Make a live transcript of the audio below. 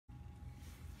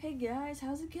Hey guys,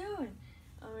 how's it going?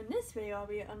 In this video I'll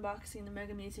be unboxing the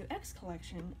Mega Mewtwo X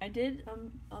collection. I did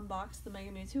unbox the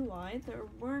Mega Mewtwo Y. There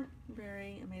weren't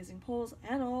very amazing pulls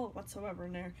at all whatsoever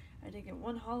in there. I did get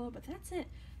one holo, but that's it.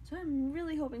 So I'm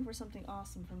really hoping for something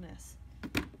awesome from this.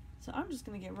 So I'm just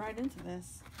going to get right into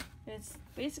this. It's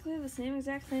basically the same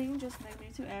exact thing, just Mega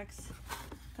Mewtwo X.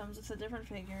 Comes with a different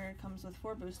figure, comes with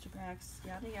 4 booster packs,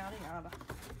 yada yada yada.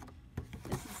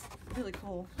 This is really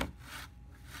cool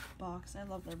box. I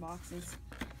love their boxes.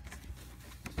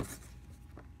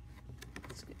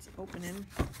 Let's get to opening.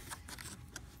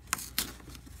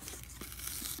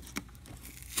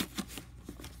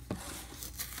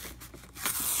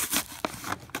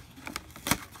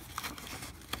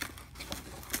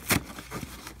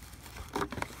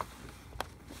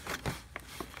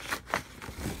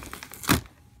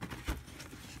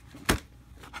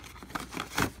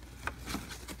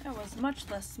 That was much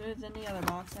less smooth than the other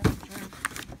box, that's for sure.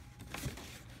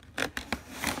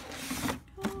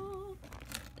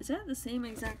 Is that the same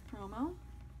exact promo?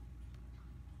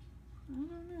 I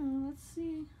don't know. Let's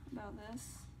see about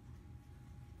this.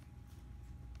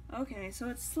 Okay, so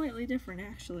it's slightly different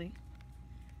actually.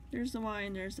 There's the Y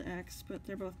and there's the X, but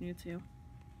they're both Mewtwo.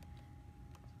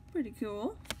 Pretty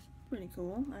cool. Pretty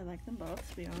cool. I like them both,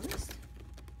 to be honest.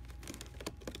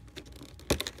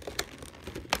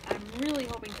 I'm really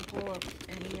hoping to pull up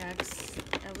an EX,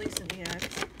 at least an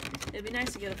EX. It'd be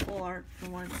nice to get a full art for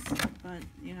once, but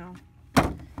you know,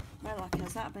 my luck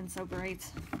has not been so great.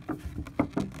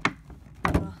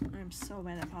 I'm so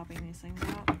bad at popping these things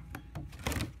out.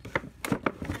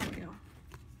 There we go.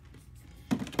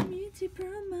 Mewtwo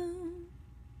promo.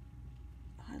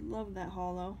 I love that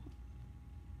holo.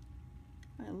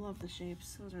 I love the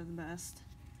shapes. Those are the best.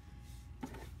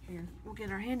 Here, we'll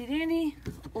get our handy dandy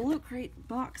Loot Crate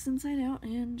box inside out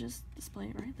and just display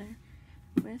it right there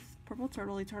with Purple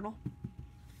Turtley Turtle,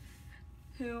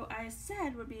 who I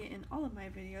said would be in all of my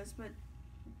videos, but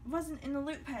wasn't in the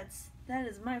Loot Pets. That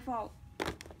is my fault.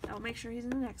 I'll make sure he's in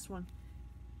the next one.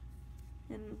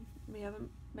 And we have a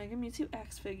Mega Mewtwo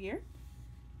X figure.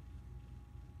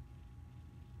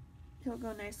 He'll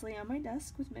go nicely on my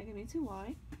desk with Mega Mewtwo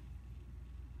Y.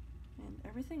 And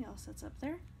everything else that's up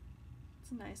there.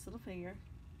 It's a nice little figure.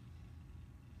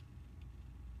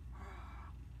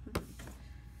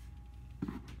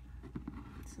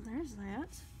 So there's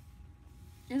that.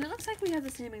 And it looks like we have the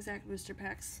same exact booster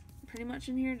packs pretty much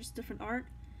in here, just different art.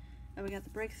 We got the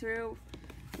breakthrough.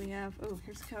 We have, oh,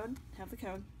 here's the code. Have the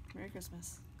code. Merry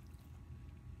Christmas.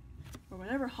 Or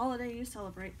whatever holiday you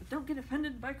celebrate, but don't get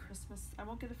offended by Christmas. I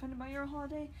won't get offended by your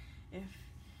holiday if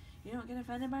you don't get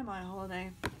offended by my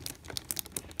holiday.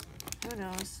 Who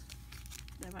knows?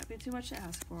 That might be too much to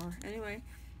ask for. Anyway,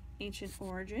 Ancient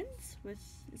Origins with,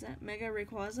 is that Mega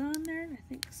Rayquaza on there? I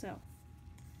think so.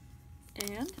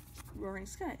 And Roaring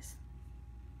Skies.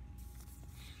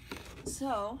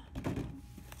 So,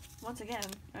 once again,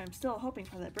 I'm still hoping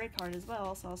for that break card as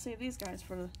well, so I'll save these guys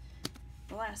for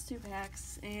the last 2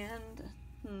 packs, and,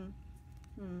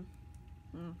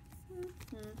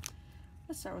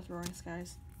 let's start with Roaring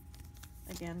Skies,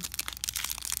 again.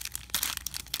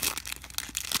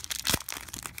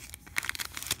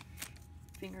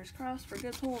 Fingers crossed for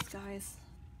good pulls, guys.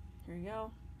 Here we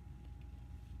go.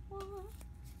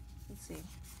 Let's see.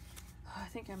 Oh, I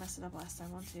think I messed it up last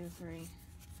time. 1, 2, 3.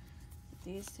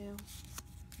 These 2?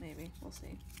 Maybe. We'll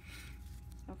see.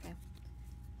 Okay.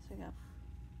 So we got,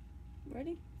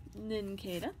 ready?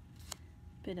 Nincada.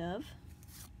 Bidove.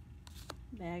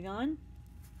 Bagon.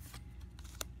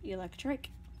 Electric.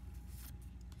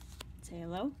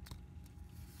 Tailo.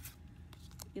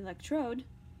 Electrode.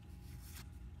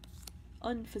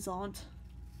 Unfizzant.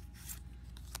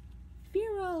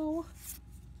 Fearow.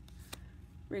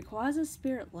 Rayquaza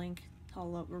Spirit Link.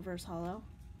 Holo, reverse holo.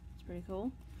 It's pretty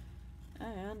cool.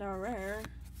 And our rare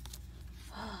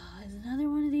is another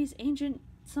one of these ancient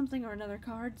something or another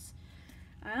cards.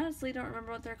 I honestly don't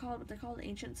remember what they're called, but they're called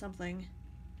ancient something.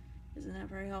 Isn't that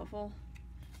very helpful?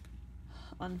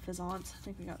 Unfizzant. I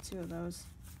think we got 2 of those.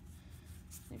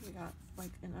 I think we got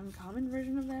like an uncommon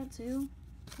version of that too.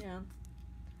 Yeah.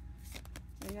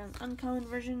 We got an uncommon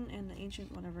version and the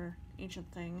ancient whatever, ancient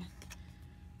thing.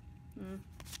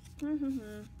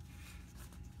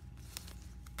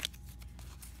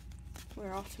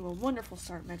 We're off to a wonderful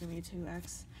start, Mega Mewtwo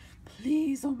X.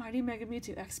 Please, almighty Mega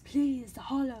Mewtwo X, please, the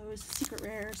holos, the secret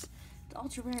rares, the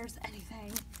ultra rares,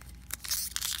 anything.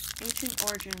 Ancient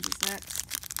Origins is next.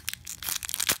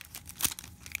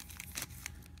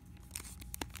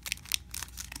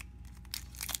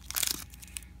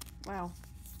 Wow,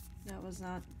 that was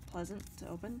not pleasant to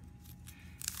open.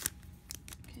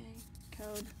 Okay,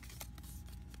 code.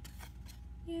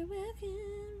 You're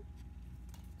welcome.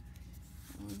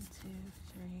 1, 2,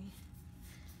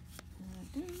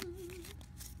 3.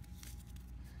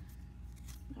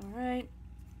 Alright.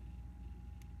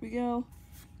 We go.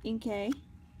 Inkay.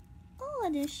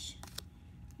 Oddish.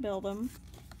 Beldum.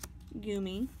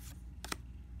 Goomy.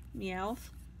 Meowth.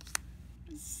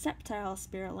 Sceptile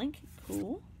Spirit Link.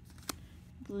 Cool.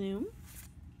 Gloom.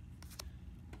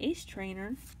 Ace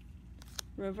Trainer.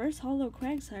 Reverse Hollow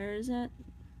Quagsire. Is that...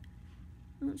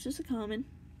 Oh, it's just a common.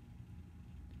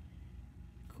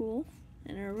 Cool.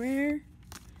 And a rare.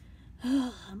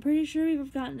 I'm pretty sure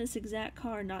we've gotten this exact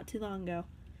card not too long ago.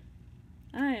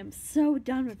 I am so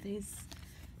done with these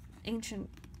ancient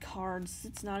cards.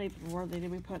 It's not even worthy to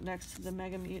be put next to the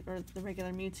Mega Mew or the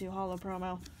regular Mewtwo Holo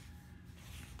promo.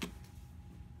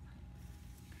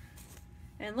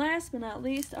 And last but not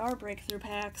least, our breakthrough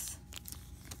packs.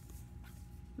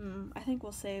 I think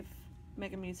we'll save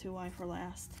Mega Mewtwo Y for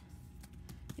last.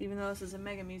 Even though this is a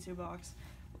Mega Mewtwo box.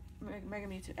 Mega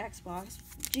Mewtwo X Box.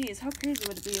 Geez, how crazy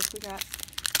would it be if we got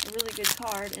a really good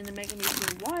card in the Mega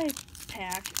Mewtwo Y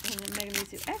pack and the Mega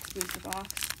Mewtwo X booster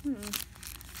box?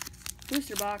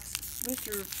 Booster box,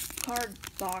 booster card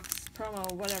box,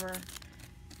 promo, whatever.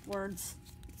 Words.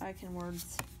 I can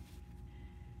words.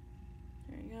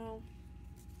 There you go.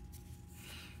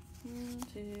 1,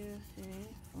 2, 3,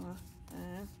 4,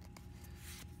 5.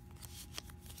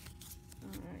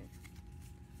 Alright.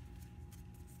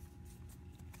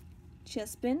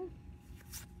 Chespin.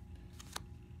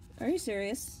 Are you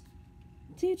serious?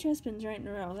 2 Chespins right in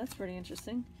a row. That's pretty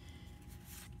interesting.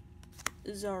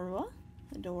 Zorua.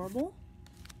 Adorable.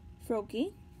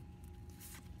 Froakie.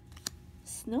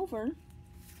 Snover.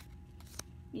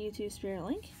 Mewtwo Spirit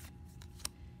Link.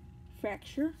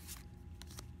 Fracture.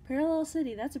 Parallel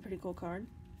City. That's a pretty cool card.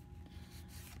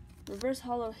 Reverse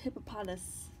Hollow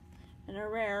Hippopotas. And a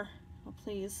rare. Oh,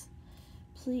 please.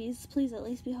 Please, please at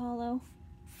least be hollow.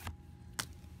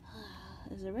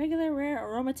 Is a regular rare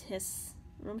Aromatisse,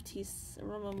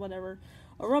 Aroma whatever.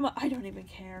 Aroma, I don't even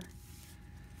care.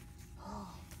 Oh,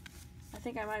 I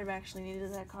think I might have actually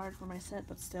needed that card for my set,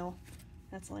 but still,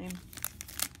 that's lame.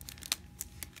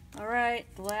 Alright,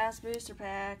 the last booster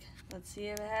pack. Let's see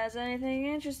if it has anything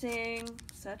interesting.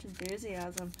 Such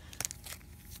enthusiasm.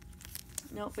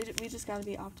 Nope, we just gotta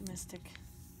be optimistic.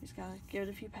 We just gotta give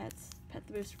it a few pets. Pet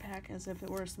the booster pack as if it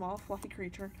were a small, fluffy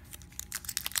creature.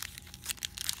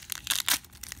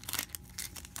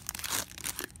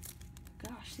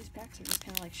 These packs are just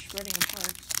kind of like shredding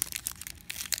apart.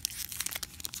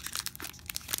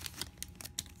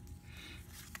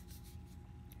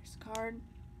 Here's a card.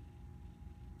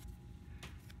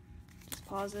 Just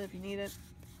pause it if you need it.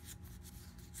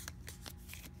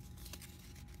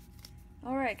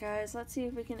 Alright guys, let's see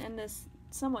if we can end this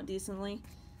somewhat decently.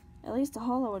 At least a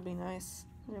holo would be nice.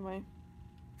 Anyway.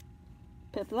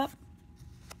 Piplup.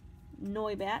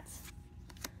 Noibat.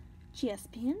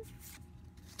 Chespin.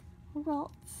 Ralts.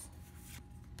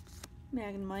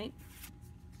 Magnemite.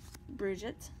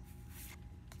 Bridget.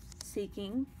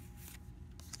 Seeking.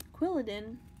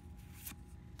 Quilladin.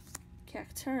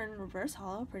 Cacturn. Reverse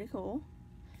Hollow. Pretty cool.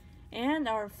 And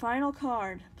our final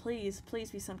card. Please,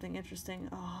 please be something interesting.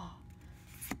 Oh.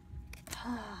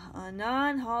 A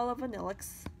non-holo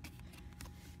Vanillix.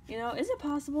 You know, is it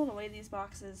possible to weigh these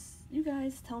boxes? You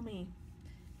guys tell me.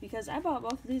 Because I bought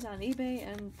both of these on eBay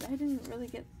and I didn't really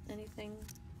get anything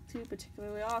too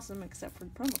particularly awesome except for the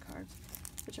promo cards,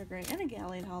 which are great, and a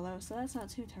Gallade Holo, so that's not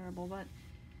too terrible, but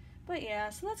yeah,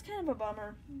 so that's kind of a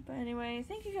bummer. But anyway,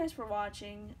 thank you guys for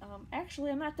watching.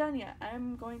 Actually, I'm not done yet.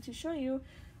 I'm going to show you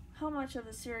how much of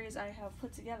the series I have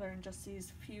put together in just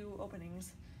these few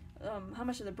openings. How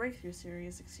much of the Breakthrough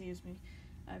series, excuse me,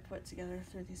 I put together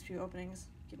through these few openings.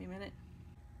 Give me a minute.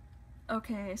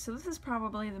 Okay, so this is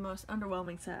probably the most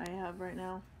underwhelming set I have right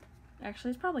now.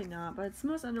 Actually, it's probably not, but it's the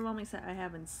most underwhelming set I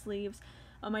have in sleeves.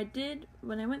 I did,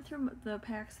 when I went through the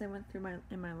packs I went through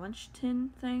in my lunch tin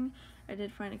thing, I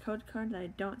did find a code card that I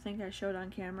don't think I showed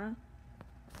on camera.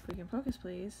 If we can focus,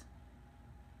 please.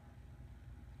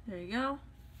 There you go.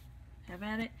 Have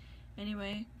at it.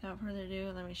 Anyway, without further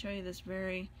ado, let me show you this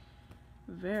very,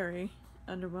 very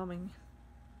underwhelming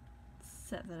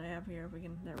set that I have here. If we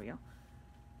can, there we go.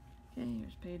 Okay,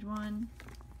 here's page 1.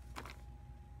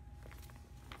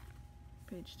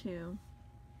 Page 2.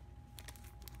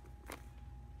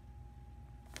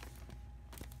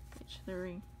 Page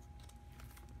 3.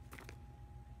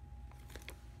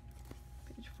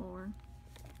 Page 4.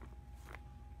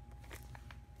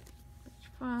 Page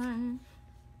 5.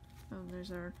 Oh,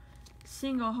 there's our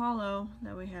single holo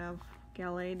that we have,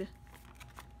 Gallade.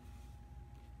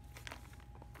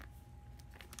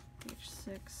 Page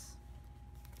 6.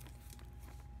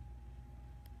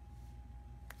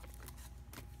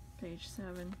 page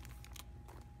 7,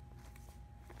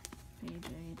 page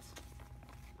 8.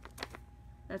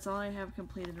 That's all I have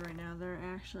completed right now. There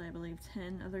are actually, I believe,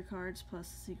 10 other cards plus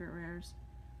secret rares.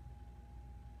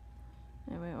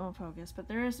 Anyway, it won't focus, but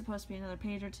there is supposed to be another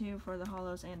page or two for the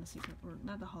holos and the secret, or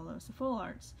not the holos, the full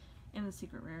arts and the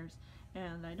secret rares.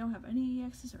 And I don't have any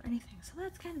EXs or anything, so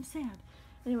that's kind of sad.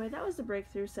 Anyway, that was the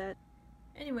breakthrough set.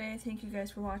 Anyway, thank you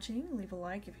guys for watching. Leave a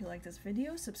like if you like this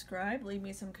video, subscribe, leave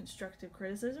me some constructive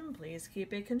criticism. Please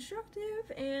keep it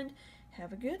constructive, and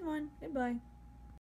have a good one. Goodbye.